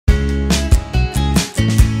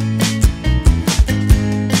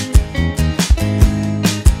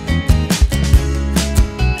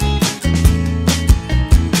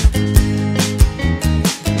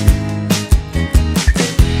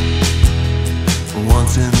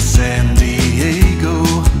was in San Diego.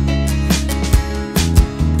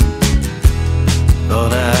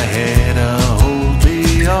 Thought I had a whole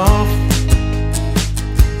day off.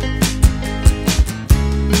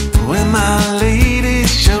 When my lady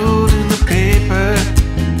showed in the paper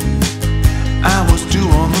I was due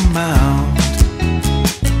on the mound,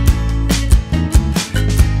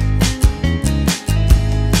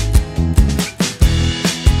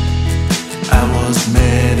 I was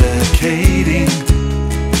medicating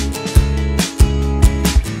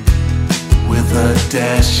with a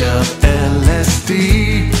dash of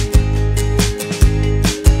LSD.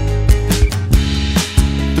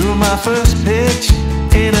 Threw my first pitch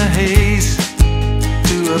in a haze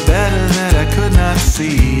to a batter that I could not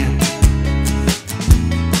see.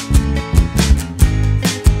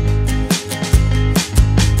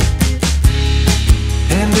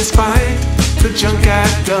 And despite the junk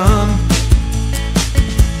I'd done,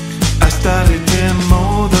 I started to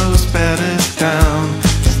mow those batters down.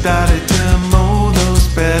 Started to mow those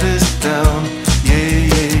batters down. Yeah,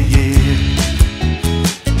 yeah, yeah.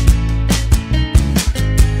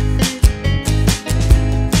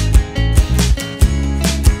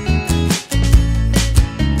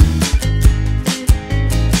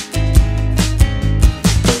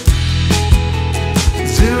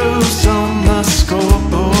 Zeros on the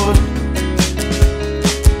scoreboard.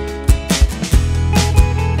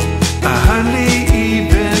 I hardly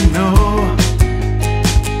even know,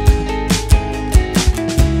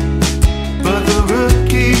 but the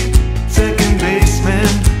rookie second baseman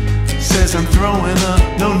says I'm throwing up.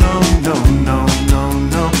 No, no, no, no, no,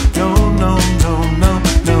 no, no, no, no, no,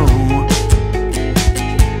 no.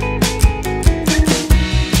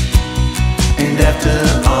 And after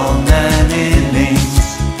all 9 innings,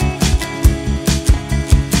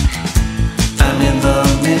 I'm in the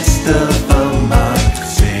midst of a mock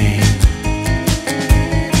scene.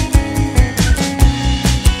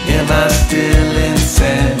 Am I still in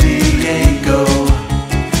San Diego?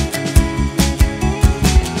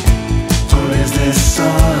 Or is this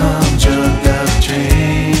some drugged up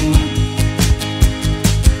dream?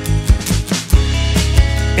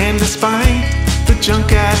 And despite the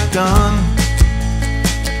junk I'd done,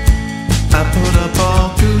 I put up all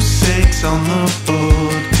goose eggs on the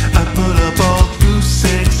board. I put up all goose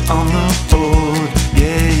eggs on the board.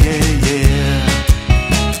 Yeah, yeah, yeah.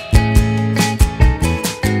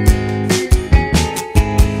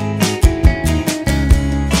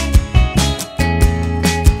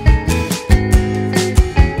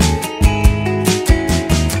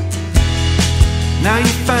 Now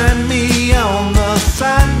you find me on the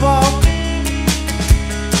sidewalk,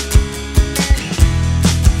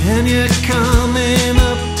 and you're coming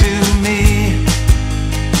up to me.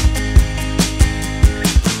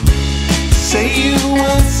 Say you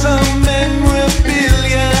want some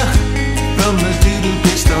memorabilia from the dude who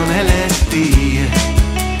pitched on LSD.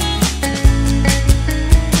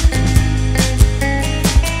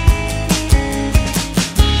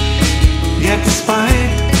 Yet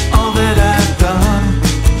despite all that I've done,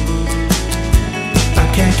 I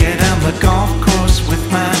can't get on the golf course with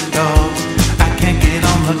my dogs. I can't get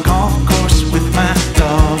on the golf course with my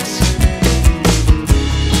dogs.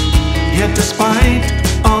 Yet despite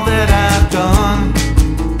all that I've done,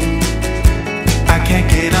 I can't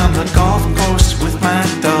get on the golf course